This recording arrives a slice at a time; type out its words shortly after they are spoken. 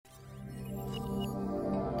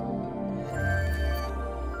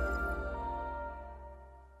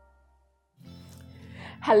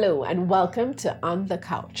Hello and welcome to On the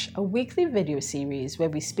Couch, a weekly video series where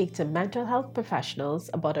we speak to mental health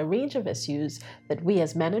professionals about a range of issues that we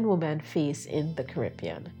as men and women face in the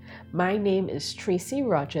Caribbean. My name is Tracy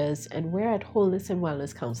Rogers and we're at Wholeness and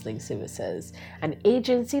Wellness Counseling Services, an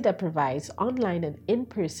agency that provides online and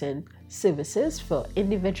in-person services for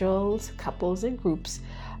individuals, couples, and groups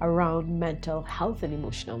around mental health and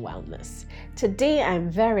emotional wellness. Today, I'm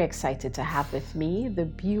very excited to have with me the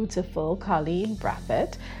beautiful Colleen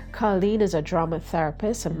Brathwaite. Colleen is a drama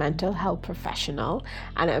therapist, a mental health professional,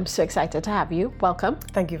 and I'm so excited to have you. Welcome.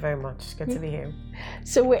 Thank you very much. Good to be here.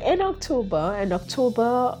 So we're in October, and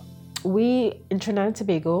we in Trinidad and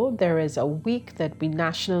Tobago, there is a week that we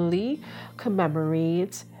nationally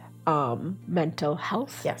commemorate mental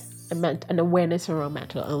health. Yes. An awareness around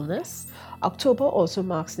mental illness. October also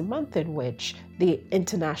marks the month in which the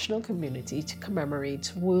international community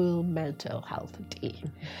commemorates World Mental Health Day.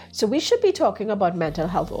 So we should be talking about mental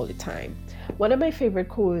health all the time. One of my favorite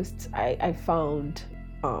quotes I found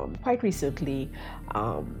quite recently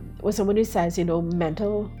was someone who says,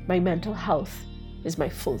 my mental health is my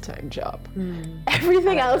full-time job.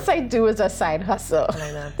 Everything else I do is a side hustle.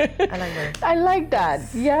 I like that. I like that.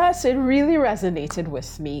 Yes, it really resonated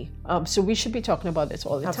with me. So we should be talking about this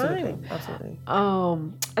all the time. Absolutely.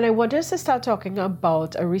 And I wanted us to start talking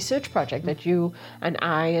about a research project that you and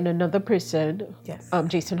I and another person,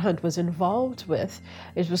 Jason Hunt, was involved with.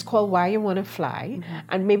 It was called Why You Want to Fly.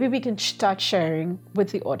 And maybe we can start sharing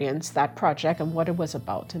with the audience that project and what it was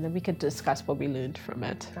about, and then we can discuss what we learned from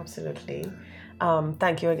it. Absolutely.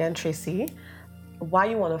 Thank you again, Tracy. Why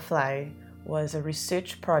You Want to Fly was a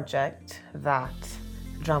research project that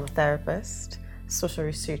drama therapist, social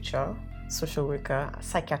researcher, social worker,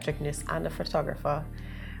 psychiatric nurse, and a photographer,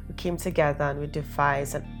 we came together and we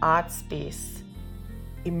devised an art-based,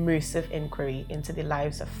 immersive inquiry into the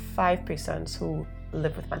lives of 5 persons who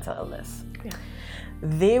live with mental illness. Yeah.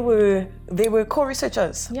 They were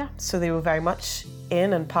co-researchers. Yeah. So they were very much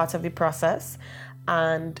in and part of the process.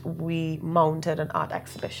 And we mounted an art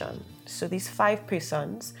exhibition. So these 5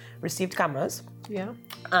 persons received cameras. Yeah.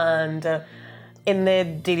 And in their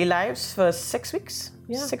daily lives for 6 weeks,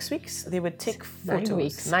 6 weeks, they would take photos. 9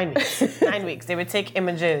 weeks. 9 weeks. 9 weeks. They would take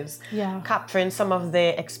images, capturing some of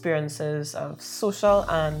their experiences of social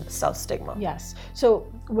and self-stigma. Yes.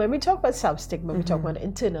 So when we talk about self-stigma, we talk about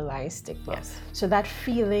internalized stigma. Yes. So that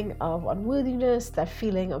feeling of unworthiness, that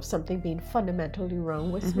feeling of something being fundamentally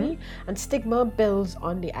wrong with me. And stigma builds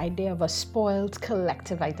on the idea of a spoiled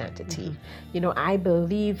collective identity. I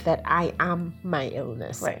believe that I am my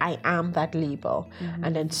illness. Right. I am that label.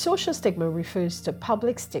 And then social stigma refers to public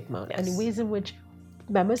stigma and the ways in which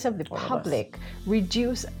members of the public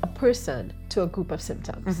reduce a person to a group of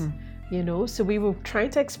symptoms. So we were trying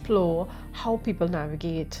to explore how people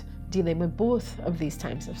navigate dealing with both of these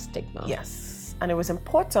types of stigma. Yes, and it was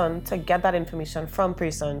important to get that information from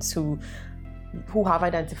persons who have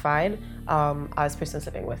identified as persons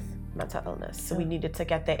living with mental illness. So we needed to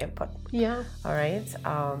get their input. Yeah. All right.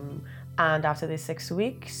 And after the 6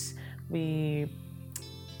 weeks, we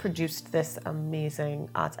produced this amazing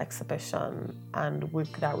art exhibition and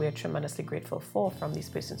work that we are tremendously grateful for from these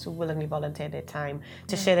persons who willingly volunteered their time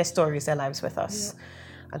to share their stories, their lives with us,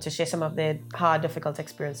 and to share some of their hard, difficult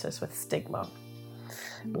experiences with stigma.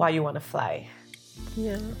 Why You Want to Fly.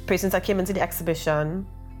 Yeah. Persons that came into the exhibition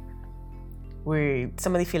were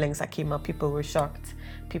some of the feelings that came up. People were shocked.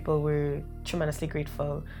 People were tremendously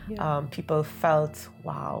grateful. People felt,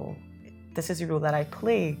 wow, this is the role that I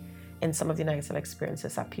play in some of the negative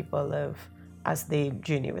experiences that people live as they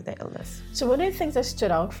journey with their illness. So one of the things that stood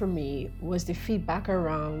out for me was the feedback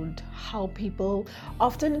around how people,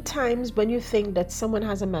 oftentimes when you think that someone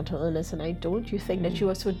has a mental illness and I don't, you think that you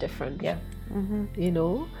are so different. Yeah.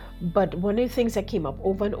 But one of the things that came up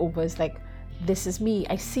over and over is like, this is me.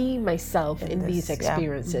 I see myself in these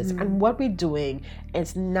experiences. And what we're doing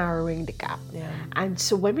is narrowing the gap. Yeah. And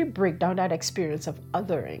so when we break down that experience of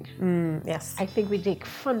othering, I think we take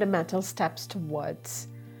fundamental steps towards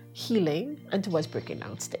healing and towards breaking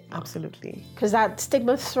down stigma. Absolutely. Because that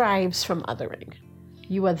stigma thrives from othering.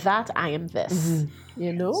 You are that, I am this.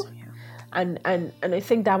 And I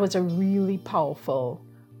think that was a really powerful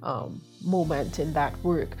moment in that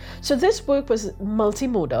work. So this work was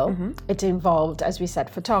multimodal. It involved, as we said,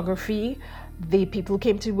 photography. The people who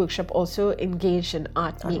came to the workshop also engaged in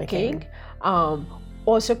art making.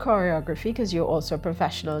 Also choreography, because you're also a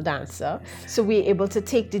professional dancer. So we're able to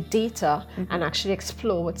take the data and actually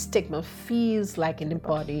explore what stigma feels like in the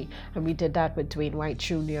body. And we did that with Dwayne White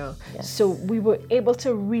Jr. So we were able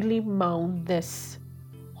to really mount this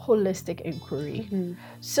holistic inquiry.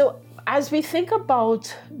 So as we think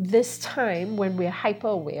about this time when we're hyper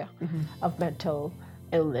aware of mental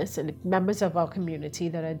illness and members of our community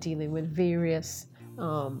that are dealing with various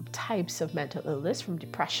types of mental illness, from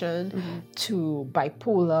depression to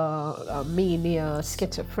bipolar, mania,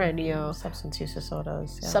 schizophrenia,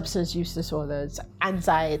 substance use disorders,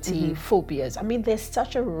 anxiety, phobias. I mean, there's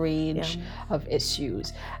such a range of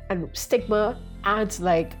issues, and stigma adds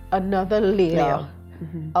like another layer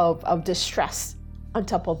of distress on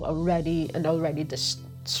top of already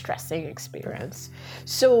distressing experience.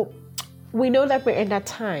 So we know that we're in that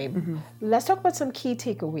time. Let's talk about some key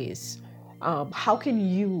takeaways. How can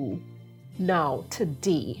you now,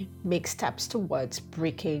 today, make steps towards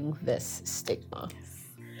breaking this stigma?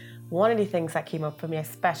 One of the things that came up for me,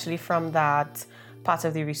 especially from that part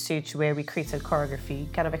of the research where we created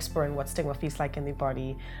choreography, kind of exploring what stigma feels like in the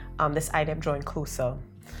body, this idea of drawing closer.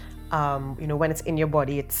 When it's in your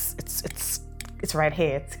body, it's right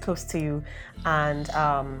here, it's close to you. And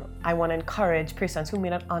I want to encourage persons who may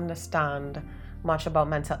not understand much about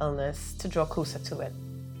mental illness to draw closer to it.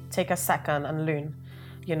 Take a second and learn.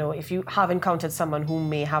 If you have encountered someone who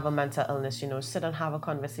may have a mental illness, sit and have a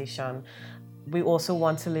conversation. We also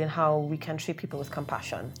want to learn how we can treat people with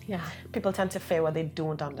compassion. Yeah. People tend to fear what they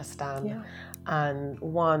don't understand. Yeah. And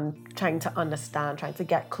trying to understand, trying to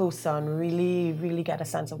get closer and really, really get a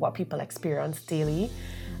sense of what people experience daily.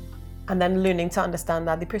 And then learning to understand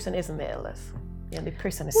that the person isn't the illness. The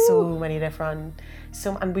person is so many different,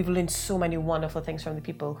 and we've learned so many wonderful things from the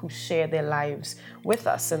people who share their lives with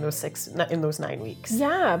us in those 9 weeks.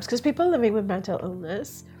 Yeah, because people living with mental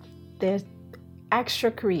illness, they're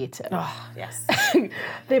extra creative. Oh, yes.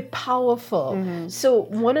 They're powerful. So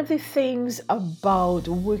one of the things about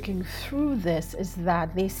working through this is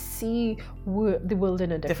that they see the world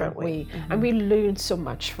in a different way. And we learn so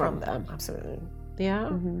much from them. Absolutely.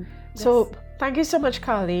 Yeah. So thank you so much,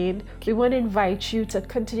 Carleen. We want to invite you to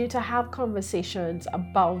continue to have conversations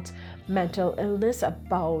about mental illness,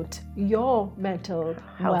 about your mental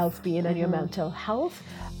well-being and your mental health.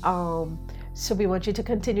 So we want you to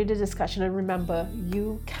continue the discussion, and remember,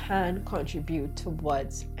 you can contribute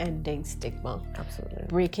towards ending stigma. Absolutely.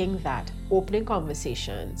 Breaking that, opening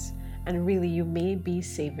conversations, and really you may be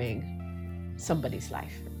saving somebody's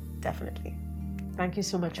life. Definitely. Thank you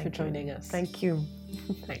so much for joining us. Thank you.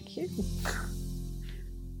 Thank you.